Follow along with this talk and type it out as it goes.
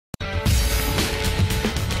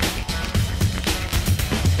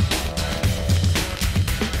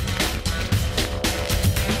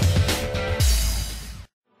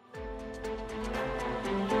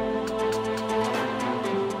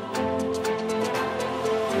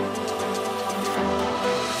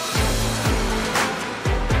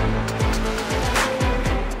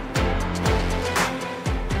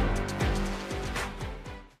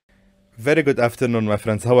very good afternoon, my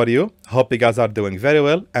friends. How are you? Hope you guys are doing very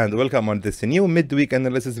well, and welcome on this new midweek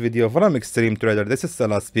analysis video from Extreme Trader. This is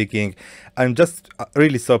Salah speaking. I'm just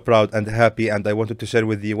really so proud and happy, and I wanted to share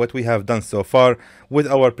with you what we have done so far with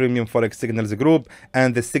our premium forex signals group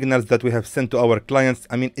and the signals that we have sent to our clients.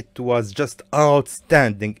 I mean, it was just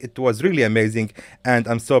outstanding. It was really amazing, and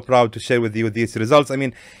I'm so proud to share with you these results. I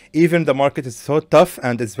mean, even the market is so tough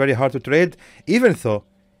and it's very hard to trade, even though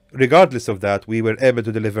regardless of that, we were able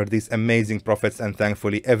to deliver these amazing profits, and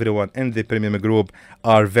thankfully everyone in the premium group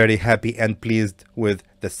are very happy and pleased with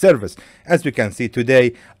the service. As we can see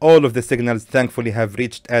today, all of the signals thankfully have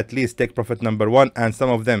reached at least take profit number 1, and some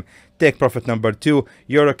of them take profit number 2.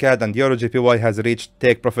 EuroCAD and EuroJPY has reached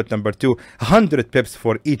take profit number 2, 100 pips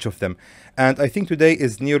for each of them. And I think today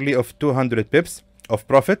is nearly of 200 pips of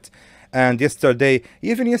profit. And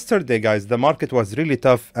even yesterday, guys, the market was really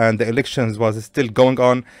tough and the elections was still going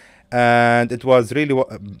on, and it was really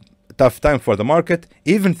a tough time for the market,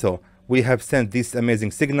 even though we have sent these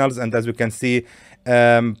amazing signals. And as we can see,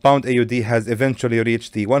 pound AUD has eventually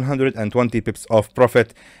reached the 120 pips of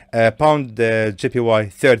profit, pound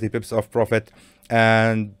JPY 30 pips of profit,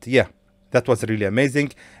 and yeah, that was really amazing,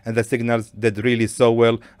 and the signals did really so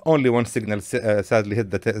well. Only one signal sadly hit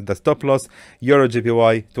the stop loss. Euro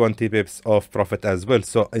JPY 20 pips of profit as well.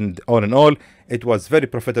 So all in all, it was very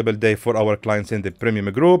profitable day for our clients in the premium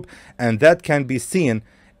group, and that can be seen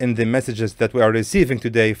in the messages that we are receiving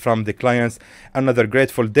today from the clients. Another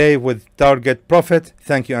grateful day with target profit.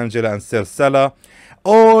 Thank you, Angela and Sir Salah.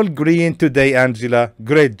 All green today, Angela.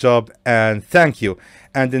 Great job, and thank you.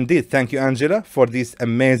 And indeed, thank you, Angela, for these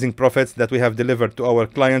amazing profits that we have delivered to our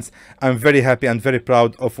clients. I'm very happy and very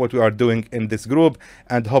proud of what we are doing in this group,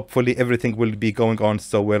 and hopefully everything will be going on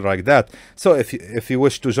so well like that. So if you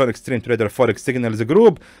wish to join Extreme Trader Forex Signals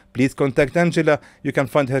group, please contact Angela. You can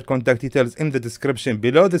find her contact details in the description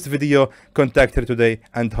below this video. Contact her today,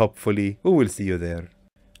 and hopefully we will see you there.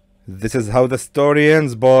 This is how the story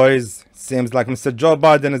ends, boys. Seems like Mr. Joe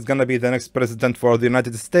Biden is gonna be the next president for the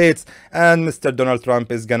United States, and Mr. Donald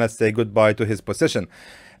Trump is gonna say goodbye to his position.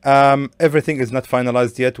 Everything is not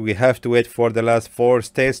finalized yet. We have to wait for the last 4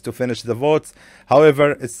 states to finish the votes.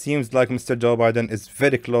 However, it seems like Mr. Joe Biden is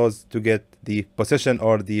very close to get the position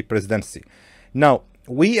or the presidency. Now,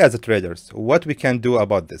 we as traders, what we can do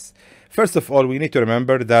about this? First of all, we need to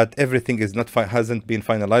remember that everything is hasn't been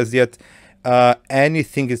finalized yet.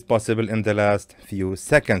 Anything is possible in the last few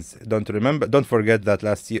seconds. Don't forget that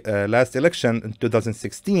last election in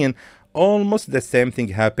 2016, almost the same thing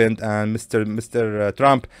happened, and Mr.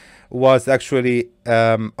 Trump was actually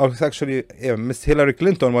Miss Hillary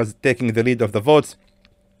Clinton was taking the lead of the votes.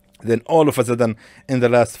 Then all of a sudden, in the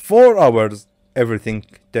last 4 hours, everything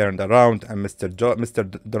turned around, and Mr.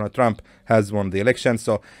 Donald Trump has won the election.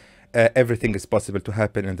 So everything is possible to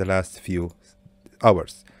happen in the last few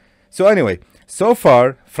hours. So anyway, so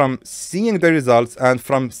far, from seeing the results and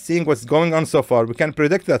from seeing what's going on so far, we can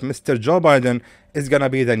predict that Mr. Joe Biden is going to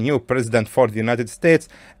be the new president for the United States.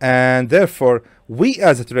 And therefore, we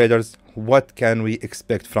as traders, what can we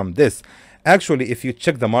expect from this? Actually, if you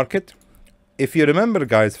check the market, if you remember,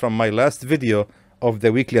 guys, from my last video of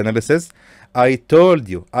the weekly analysis, I told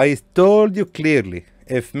you clearly,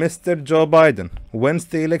 if Mr. Joe Biden wins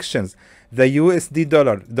the elections, the USD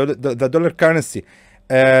dollar, the dollar currency,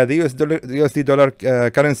 the USD dollar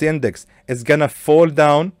currency index is gonna fall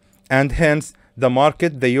down, and hence the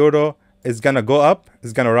market, the euro, is gonna go up,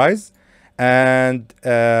 is gonna rise. And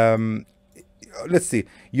let's see,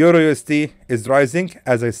 euro USD is rising.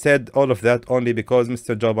 As I said, all of that only because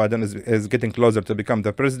Mr. Joe Biden is getting closer to become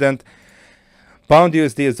the president. Pound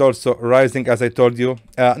USD is also rising, as I told you.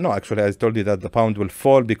 No, actually, I told you that the pound will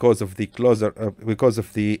fall because of the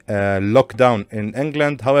lockdown in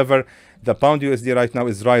England. However, the pound USD right now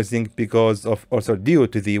is rising because of, also due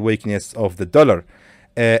to the weakness of the dollar.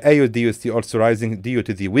 AUD USD also rising due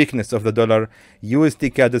to the weakness of the dollar.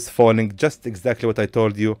 USD CAD is falling, just exactly what I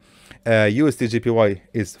told you. USD JPY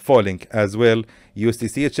is falling as well. USD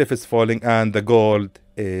CHF is falling, and the gold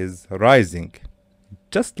is rising.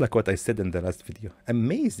 Just like what I said in the last video.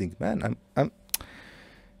 Amazing, man.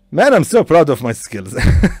 I'm so proud of my skills.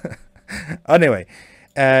 Anyway,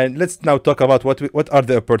 and let's now talk about what are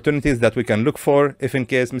the opportunities that we can look for if in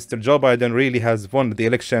case Mr. Joe Biden really has won the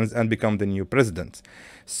elections and become the new president.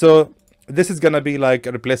 So this is gonna be like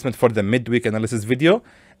a replacement for the midweek analysis video,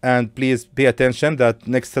 and please pay attention that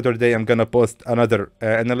next Saturday I'm gonna post another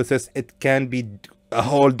analysis. It can be a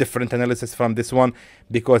whole different analysis from this one,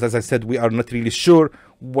 because as I said, we are not really sure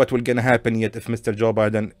what will gonna happen yet if Mr. Joe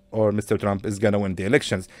Biden or Mr. Trump is gonna win the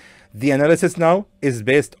elections. The analysis now is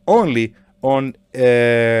based only on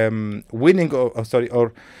winning,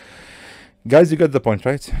 or Guys, you get the point,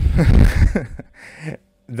 right?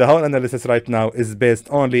 The whole analysis right now is based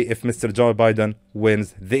only if Mr. Joe Biden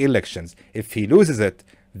wins the elections. If he loses it,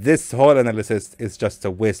 this whole analysis is just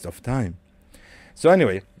a waste of time. So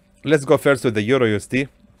anyway, let's go first to the Euro USD.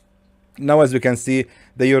 Now, as we can see,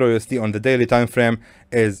 the Euro USD on the daily time frame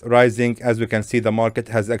is rising. As we can see, the market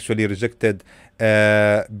has actually rejected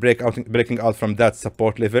breaking out from that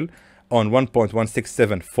support level on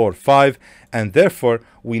 1.16745, and therefore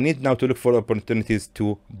we need now to look for opportunities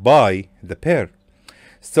to buy the pair.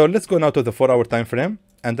 So let's go now to the 4-hour time frame,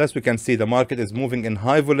 and as we can see, the market is moving in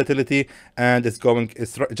high volatility and it's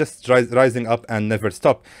just rising up and never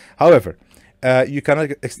stop. However, you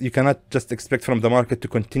cannot just expect from the market to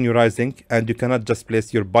continue rising, and you cannot just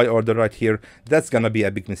place your buy order right here. That's gonna be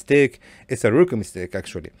a big mistake. It's a rookie mistake,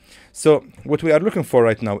 actually. So what we are looking for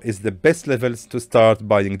right now is the best levels to start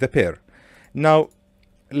buying the pair. Now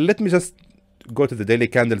let me just go to the daily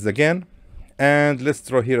candles again, and let's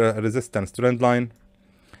draw here a resistance trend line.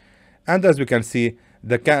 And as we can see,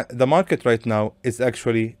 the market right now is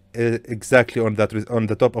actually exactly on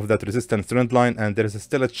the top of that resistance trend line, and there is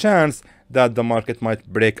still a chance that the market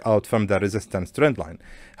might break out from the resistance trend line.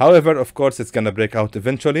 However, of course, it's going to break out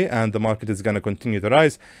eventually and the market is going to continue to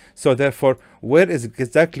rise. So therefore, where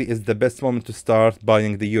exactly is the best moment to start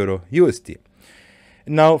buying the Euro USD?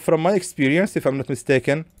 Now, from my experience, if I'm not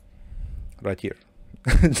mistaken, right here.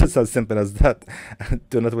 Just as simple as that.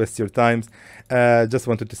 Do not waste your time. Just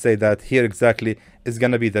wanted to say that here exactly is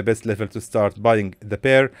going to be the best level to start buying the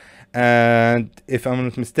pair. And if I'm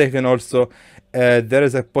not mistaken also, there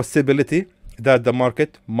is a possibility that the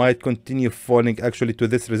market might continue falling actually to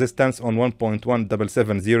this resistance on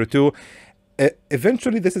 1.17702.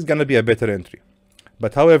 Eventually this is going to be a better entry.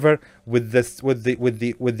 But however, with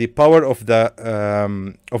the power of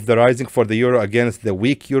the rising for the euro against the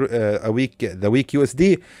weak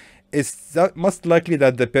USD, it's most likely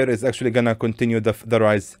that the pair is actually gonna continue the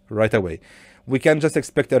rise right away. We can just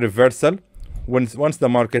expect a reversal once the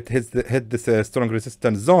market hit this strong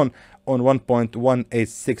resistance zone on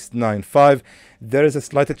 1.18695. There is a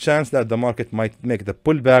slight chance that the market might make the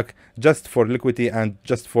pullback just for liquidity and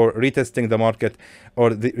just for retesting the market or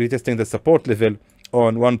retesting the support level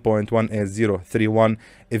on 1.18031.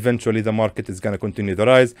 Eventually the market is going to continue the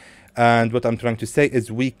rise, and what I'm trying to say is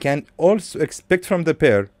we can also expect from the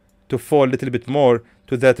pair to fall a little bit more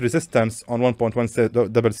to that resistance on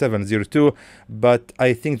 1.17702, but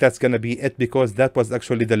I think that's going to be it, because that was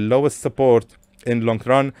actually the lowest support in long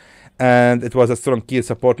run and it was a strong key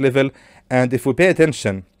support level. And if we pay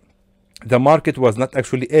attention, the market was not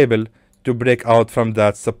actually able to break out from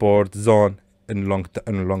that support zone in long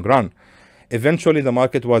run. Eventually, the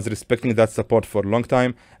market was respecting that support for a long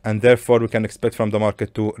time, and therefore we can expect from the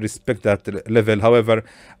market to respect that level. However,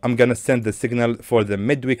 I'm going to send the signal for the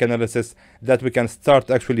midweek analysis that we can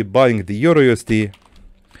start actually buying the Euro USD.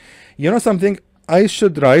 You know something? I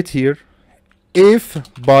should write here, if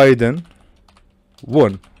Biden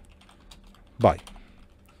won, buy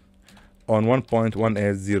on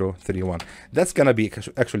 1.18031. That's going to be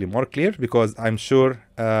actually more clear, because I'm sure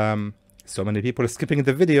so many people are skipping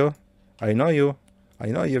the video. I know you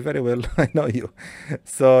very well. I know you.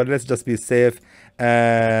 So let's just be safe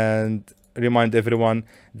and remind everyone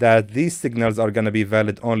that these signals are going to be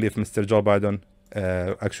valid only if Mr. Joe Biden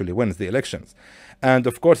actually wins the elections. And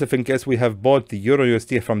of course, if in case we have bought the Euro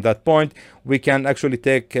USD from that point, we can actually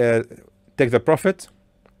take the profit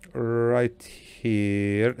right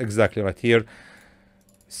here, exactly right here.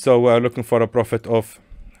 So we're looking for a profit of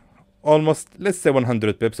almost, let's say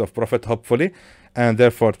 100 pips of profit, hopefully, and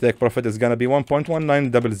therefore take profit is going to be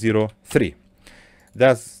 1.19003.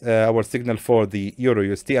 That's our signal for the Euro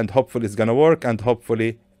USD, and hopefully it's going to work, and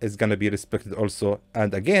hopefully it's going to be respected also,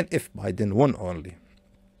 and again if Biden won only.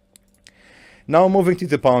 Now moving to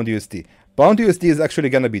the Pound USD. Pound USD is actually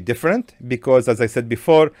going to be different, because as I said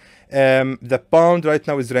before, the pound right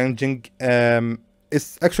now is ranging,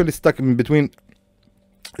 is actually stuck in between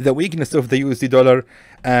the weakness of the USD dollar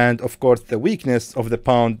and of course the weakness of the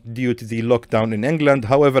pound due to the lockdown in England.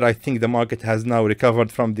 However, I think the market has now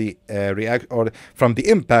recovered from the from the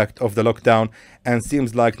impact of the lockdown, and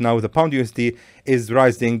seems like now the Pound USD is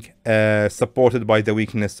rising, supported by the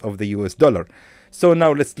weakness of the US dollar. So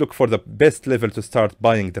now let's look for the best level to start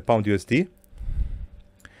buying the Pound USD.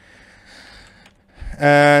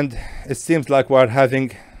 And it seems like we're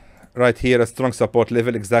having right here a strong support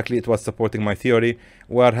level. Exactly, it was supporting my theory.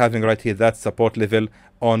 We are having right here that support level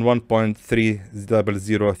on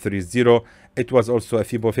 1.30030. It was also a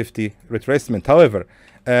FIBO 50 retracement. However,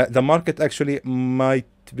 the market actually might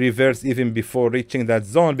reverse even before reaching that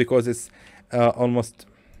zone, because it's almost,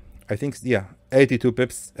 I think, yeah, 82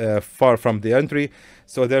 pips far from the entry.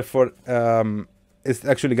 So therefore it's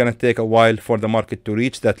actually going to take a while for the market to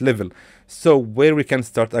reach that level. So where we can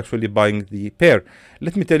start actually buying the pair,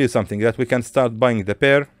 let me tell you something, that we can start buying the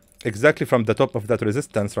pair exactly from the top of that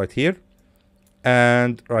resistance right here,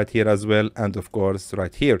 and right here as well, and of course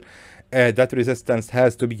right here. That resistance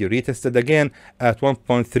has to be retested again at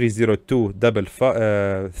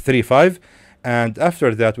 1.30235, and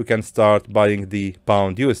after that we can start buying the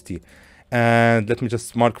pound USD. And let me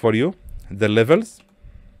just mark for you the levels.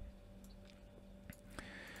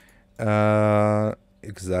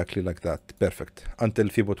 Exactly like that, perfect, until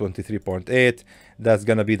FIBO 23.8. That's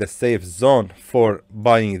gonna be the safe zone for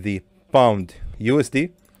buying the pound USD.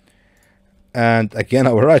 And again,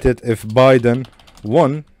 I will write it: if Biden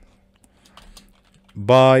won,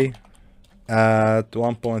 buy at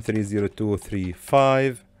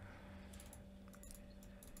 1.30235,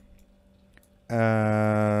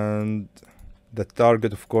 and the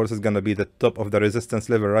target of course is going to be the top of the resistance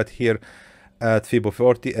level right here at FIBO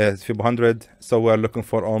 100. So we're looking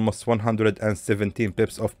for almost 117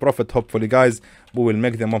 pips of profit. Hopefully guys, we will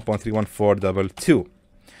make them 1.31422.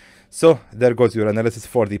 So there goes your analysis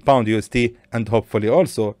for the pound USD, and hopefully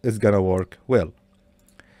also it's gonna work well.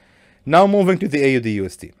 Now moving to the AUD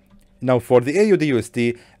USD. Now for the AUD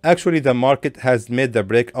USD, actually the market has made the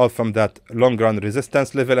breakout from that long run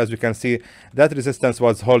resistance level. As you can see, that resistance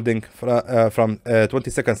was holding from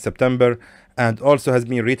 22nd September, and also has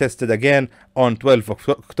been retested again on 12th of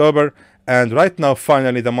October. And right now,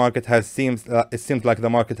 finally, the market has it seems like the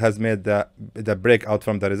market has made the breakout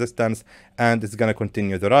from the resistance, and it's gonna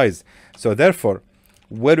continue the rise. So therefore,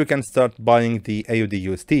 where we can start buying the AUD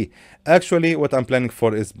USD, actually what I'm planning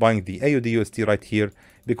for is buying the AUD USD right here,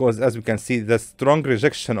 because as we can see, the strong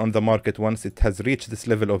rejection on the market once it has reached this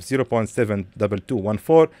level of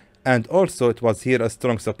 0.72214, and also it was here a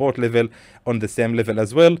strong support level on the same level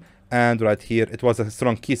as well, and right here it was a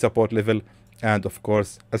strong key support level, and of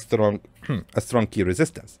course a strong key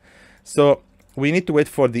resistance. So we need to wait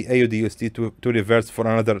for the AUD USD to reverse for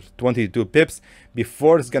another 22 pips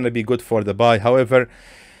before it's gonna be good for the buy. However,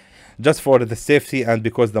 just for the safety, and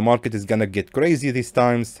because the market is gonna get crazy these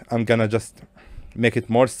times, I'm gonna just make it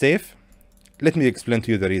more safe. Let me explain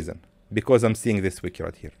to you the reason, because I'm seeing this wick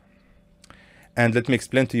right here. And let me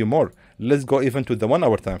explain to you more. Let's go even to the 1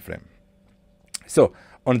 hour time frame. So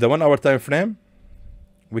on the 1 hour time frame,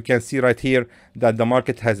 we can see right here that the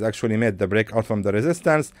market has actually made the breakout from the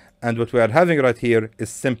resistance, and what we are having right here is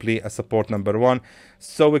simply a support number 1.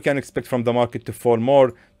 So we can expect from the market to fall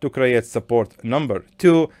more to create support number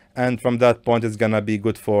 2, and from that point it's gonna be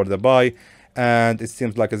good for the buy, and it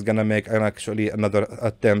seems like it's gonna make actually another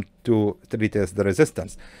attempt to retest the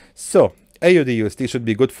resistance. So AUD USD should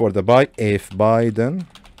be good for the buy if Biden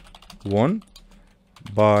won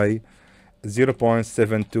by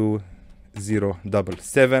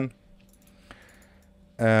 0.72077,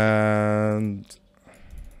 and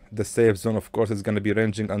the safe zone of course is going to be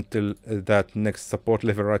ranging until that next support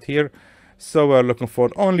level right here. So we're looking for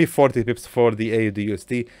only 40 pips for the AUD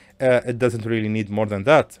USD. It doesn't really need more than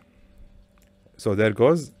that. So there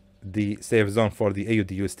goes the safe zone for the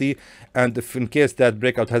AUD USD, and if in case that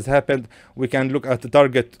breakout has happened, we can look at the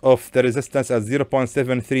target of the resistance as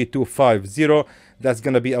 0.73250. That's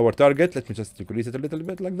gonna be our target. Let me just decrease it a little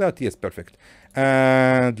bit like that. Yes, perfect.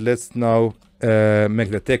 And let's now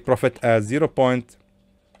make the take profit as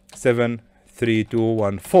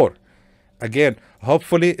 0.73214. Again,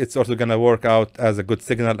 hopefully it's also gonna work out as a good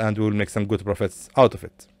signal, and we will make some good profits out of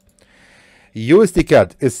it. USD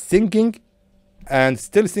CAD is sinking and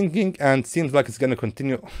still sinking, and seems like it's going to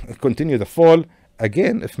continue the fall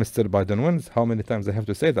again if Mr. Biden wins. How many times I have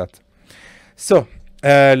to say that? So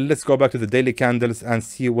let's go back to the daily candles and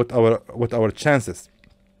see what our chances.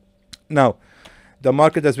 Now the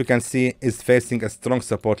market, as we can see, is facing a strong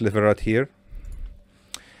support level right here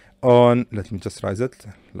on, let me just rise it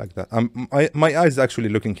like that. My eyes actually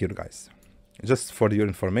looking here, guys, just for your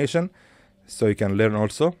information so you can learn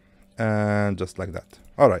also, and just like that.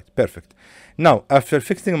 All right, perfect. Now, after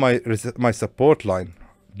fixing my support line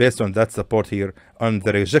based on that support here on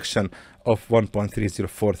the rejection of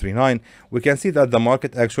 1.30439, we can see that the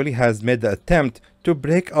market actually has made the attempt to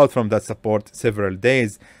break out from that support several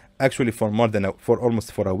days, actually for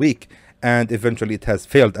almost a week, and eventually it has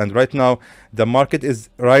failed. And right now the market is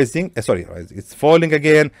rising, it's falling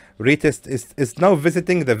again. Retest is now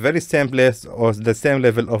visiting the very same place or the same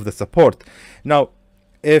level of the support. Now,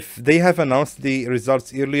 if they have announced the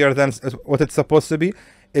results earlier than what it's supposed to be,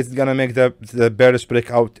 it's gonna make the bearish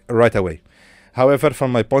breakout right away. However,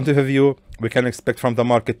 from my point of view, we can expect from the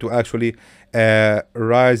market to actually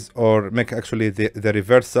rise or make actually the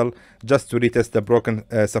reversal just to retest the broken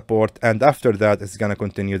support, and after that it's gonna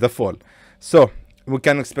continue the fall. So we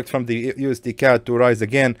can expect from the USD CAD to rise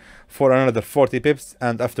again for another 40 pips,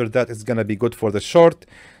 and after that it's gonna be good for the short.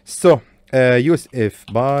 So if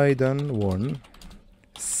Biden won,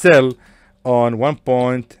 sell on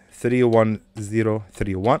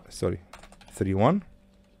 1.31031,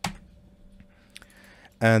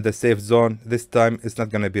 and the safe zone this time is not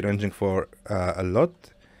going to be ranging for a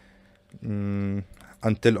lot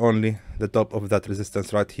until only the top of that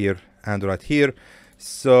resistance right here and right here.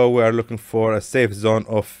 So we are looking for a safe zone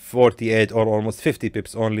of 48 or almost 50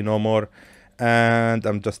 pips only, no more. And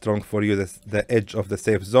I'm just drawing for you the edge of the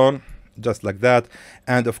safe zone, just like that.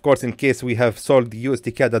 And of course, in case we have sold the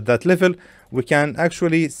USD CAD at that level, we can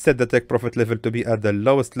actually set the take profit level to be at the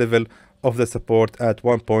lowest level of the support at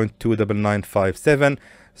 1.29957.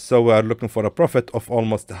 So we are looking for a profit of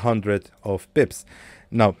almost 100 of pips.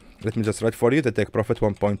 Now let me just write for you the take profit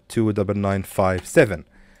 1.29957.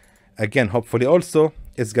 Again, hopefully also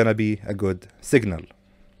it's gonna be a good signal.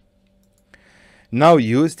 Now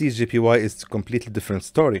USD JPY is a completely different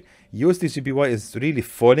story. USD JPY is really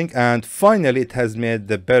falling, and finally it has made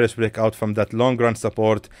the bearish breakout from that long run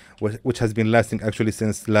support which has been lasting actually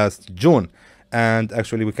since last June. And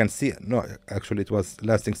actually we can see, no, actually it was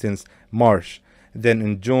lasting since March, then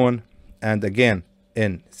in June, and again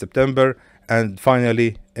in September, and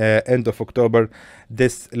finally end of October.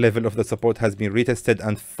 This level of the support has been retested,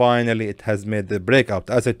 and finally it has made the breakout.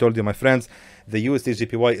 As I told you, my friends, the USD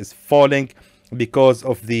JPY is falling because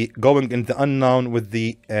of the going in the unknown with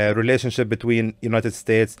the relationship between United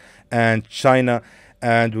States and China,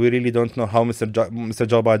 and we really don't know how Mr.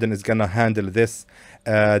 Joe Biden is gonna handle this,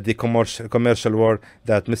 the commercial war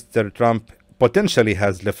that Mr. Trump potentially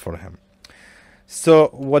has left for him. So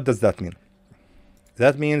what does that mean?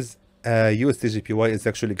 That means USD JPY is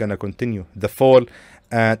actually gonna continue the fall,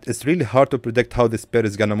 and it's really hard to predict how this pair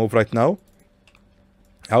is gonna move right now.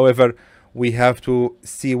 However, we have to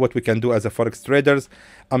see what we can do as a forex traders.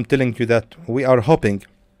 I'm telling you that we are hoping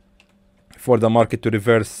for the market to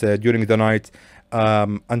reverse during the night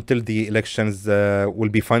until the elections will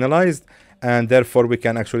be finalized, and therefore we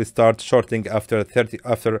can actually start shorting after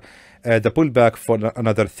the pullback for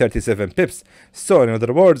another 37 pips. So in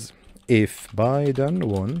other words, if Biden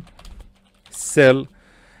won, sell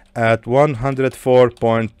at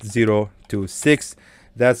 104.026.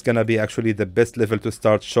 That's gonna be actually the best level to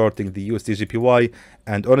start shorting the USD JPY,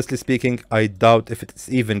 and honestly speaking, I doubt if it's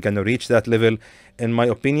even gonna reach that level. In my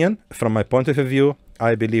opinion, from my point of view,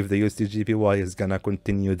 I believe the USD JPY is gonna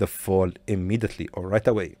continue the fall immediately or right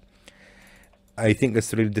away. I think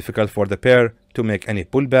it's really difficult for the pair to make any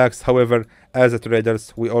pullbacks. However, as a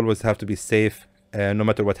traders, we always have to be safe no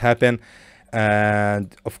matter what happens.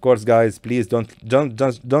 And of course, guys, please don't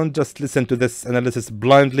just listen to this analysis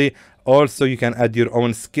blindly. Also, you can add your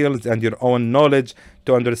own skills and your own knowledge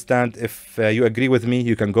to understand. If you agree with me,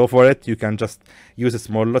 you can go for it. You can just use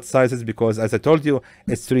small lot sizes, because as I told you,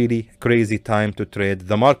 it's really crazy time to trade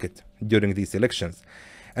the market during these elections.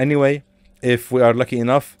 Anyway, if we are lucky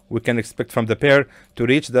enough, we can expect from the pair to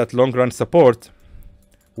reach that long run support,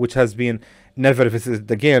 which has been never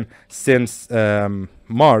visited again since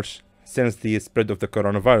March, since the spread of the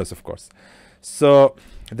coronavirus, of course. So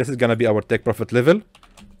this is gonna be our take profit level.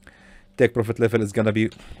 Take profit level is gonna be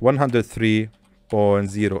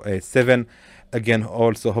 103.087. Again,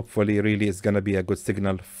 also hopefully really is gonna be a good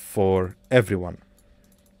signal for everyone.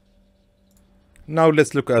 Now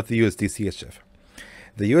let's look at the USD CHF.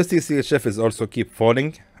 The USD CHF is also keep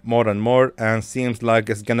falling more and more, and seems like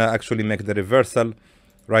it's gonna actually make the reversal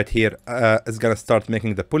right here. It's gonna start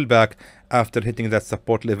making the pullback after hitting that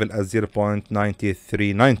support level at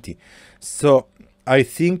 0.9390. So I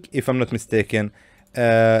think, if I'm not mistaken,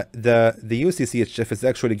 the USD CHF is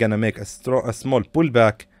actually gonna make a small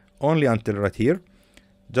pullback only until right here,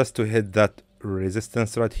 just to hit that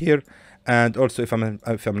resistance right here. And also, if I'm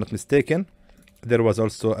not mistaken, there was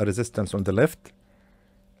also a resistance on the left.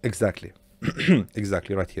 Exactly.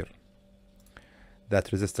 Exactly right here.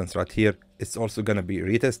 That resistance right here is also going to be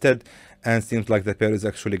retested, and seems like the pair is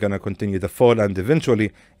actually going to continue the fall, and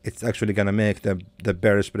eventually it's actually going to make the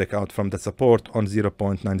bearish breakout from the support on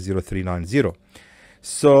 0.90390.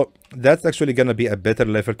 So that's actually going to be a better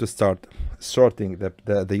level to start shorting the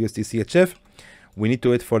USD CHF. We need to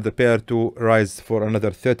wait for the pair to rise for another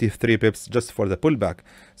 33 pips just for the pullback.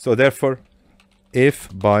 So therefore, if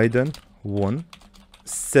Biden won,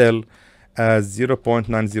 sell as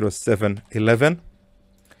 0.90711,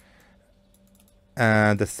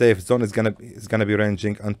 and the safe zone is gonna be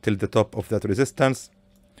ranging until the top of that resistance.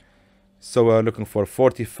 So we're looking for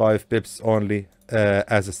 45 pips only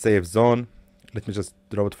as a safe zone. Let me just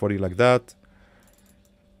draw it for you like that,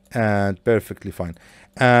 and perfectly fine.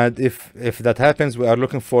 And if that happens, we are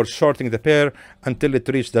looking for shorting the pair until it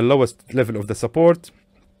reaches the lowest level of the support.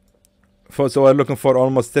 So we're looking for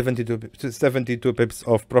almost 72 pips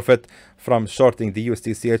of profit from shorting the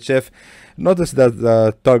USD CHF. Notice that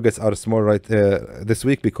the targets are small right this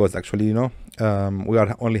week, because actually, you know, we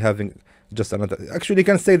are only having just another. Actually, you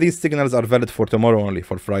can say these signals are valid for tomorrow only,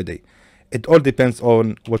 for Friday. It all depends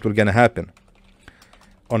on what will gonna happen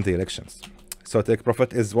on the elections. So take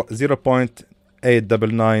profit is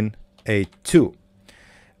 0.89982.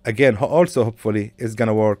 Again, also hopefully is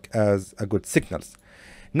gonna work as a good signals.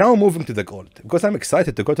 Now moving to the gold, because I'm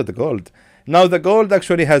excited to go to the gold. Now the gold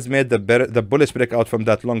actually has made the bullish breakout from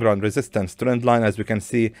that long run resistance trend line. As we can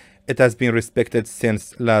see, it has been respected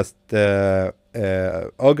since last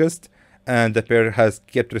August, and the pair has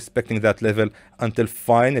kept respecting that level until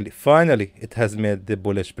finally it has made the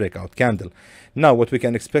bullish breakout candle. Now what we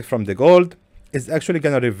can expect from the gold is actually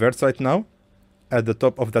gonna reverse right now at the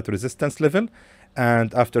top of that resistance level,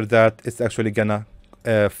 and after that it's actually gonna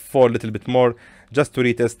fall a little bit more just to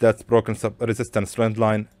retest that broken resistance trend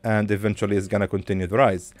line, and eventually it's gonna continue the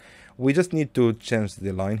rise. We just need to change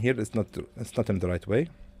the line here. It's not in the right way.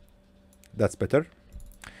 That's better.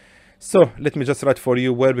 So let me just write for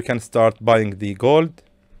you where we can start buying the gold.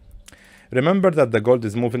 Remember that the gold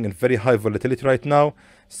is moving in very high volatility right now,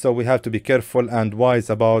 so we have to be careful and wise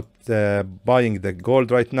about buying the gold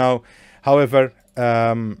right now. However,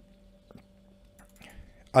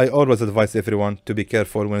 I always advise everyone to be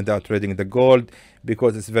careful when they are trading the gold,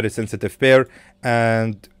 because it's a very sensitive pair,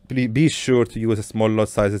 and be sure to use small lot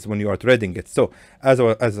sizes when you are trading it. So as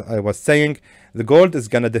I was saying, the gold is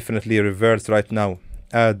gonna definitely reverse right now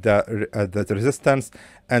at the resistance,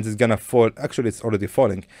 and it's gonna fall. Actually, it's already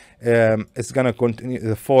falling. It's gonna continue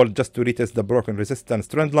the fall just to retest the broken resistance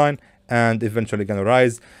trend line, and eventually gonna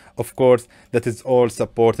rise. Of course, that is all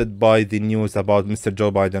supported by the news about Mr.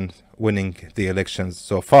 Joe Biden winning the elections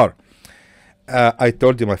so far. I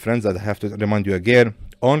told you, my friends, that I have to remind you again,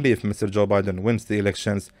 only if Mr. Joe Biden wins the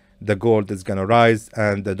elections, the gold is gonna rise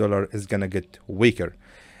and the dollar is gonna get weaker.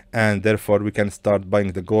 And therefore, we can start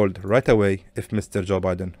buying the gold right away if Mr. Joe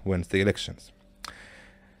Biden wins the elections.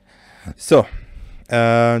 So,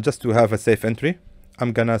 just to have a safe entry,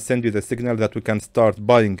 I'm gonna send you the signal that we can start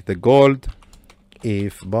buying the gold.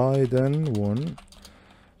 If Biden won,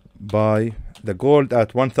 buy the gold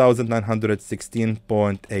at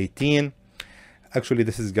 1916.18. Actually,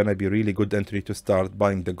 this is gonna be really good entry to start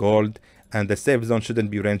buying the gold, and the safe zone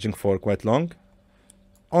shouldn't be ranging for quite long,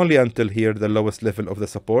 only until here, the lowest level of the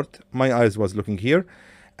support. My eyes was looking here,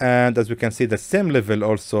 and as we can see, the same level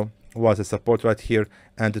also was a support right here,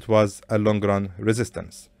 and it was a long run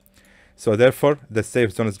resistance. So therefore, the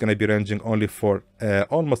safe zone is going to be ranging only for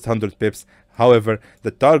almost 100 pips. However,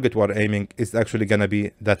 the target we're aiming is actually going to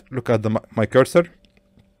be that. Look at my cursor,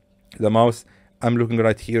 the mouse. I'm looking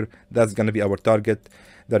right here. That's going to be our target,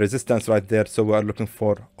 the resistance right there. So we are looking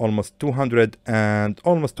for almost 200 and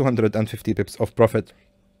almost 250 pips of profit.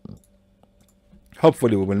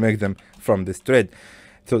 Hopefully, we will make them from this trade.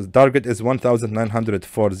 So the target is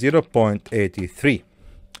 1940.83.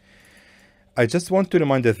 I just want to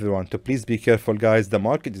remind everyone to please be careful, guys. The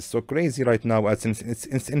market is so crazy right now. It's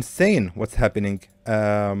insane what's happening.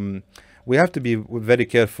 We have to be very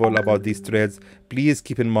careful about these trades. Please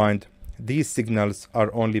keep in mind, these signals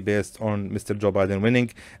are only based on Mr. Joe Biden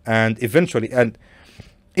winning, and eventually, and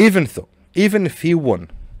even if he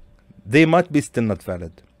won, they might be still not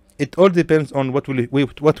valid. It all depends on what we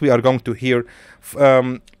are going to hear.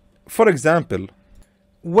 For example,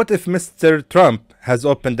 what if Mr. Trump has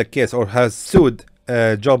opened the case or has sued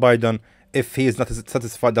Joe Biden if he is not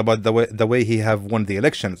satisfied about the way he have won the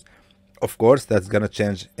elections? Of course, that's gonna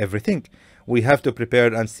change everything. We have to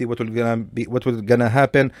prepare and see what will gonna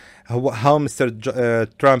happen, how Mr.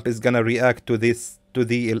 Trump is gonna react to this, to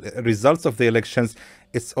the results of the elections.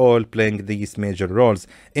 It's all playing these major roles.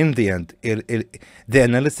 In the end, the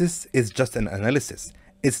analysis is just an analysis.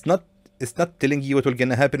 It's not telling you what will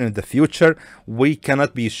gonna happen in the future. We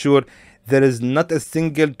cannot be sure. There is not a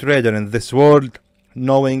single trader in this world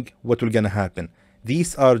knowing what will gonna happen.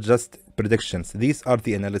 These are just predictions. These are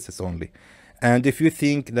the analysis only. And if you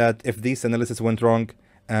think that if this analysis went wrong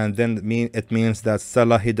and then it means that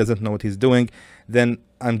Salah, he doesn't know what he's doing, then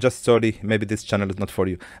I'm just sorry, maybe this channel is not for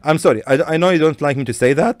you. I'm sorry, I know you don't like me to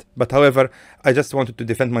say that, but however, I just wanted to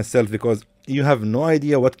defend myself because you have no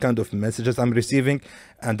idea what kind of messages I'm receiving,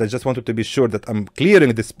 and I just wanted to be sure that I'm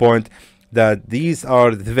clearing this point, that these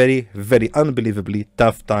are very, very unbelievably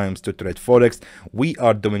tough times to trade Forex. We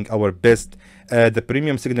are doing our best. The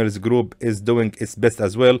Premium Signals group is doing its best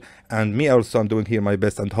as well, and me also, I'm doing here my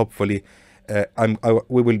best, and hopefully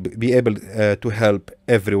we will be able to help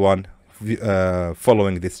everyone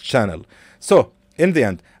following this channel. So in the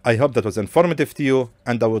end, I hope that was informative to you,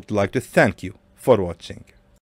 and I would like to thank you for watching.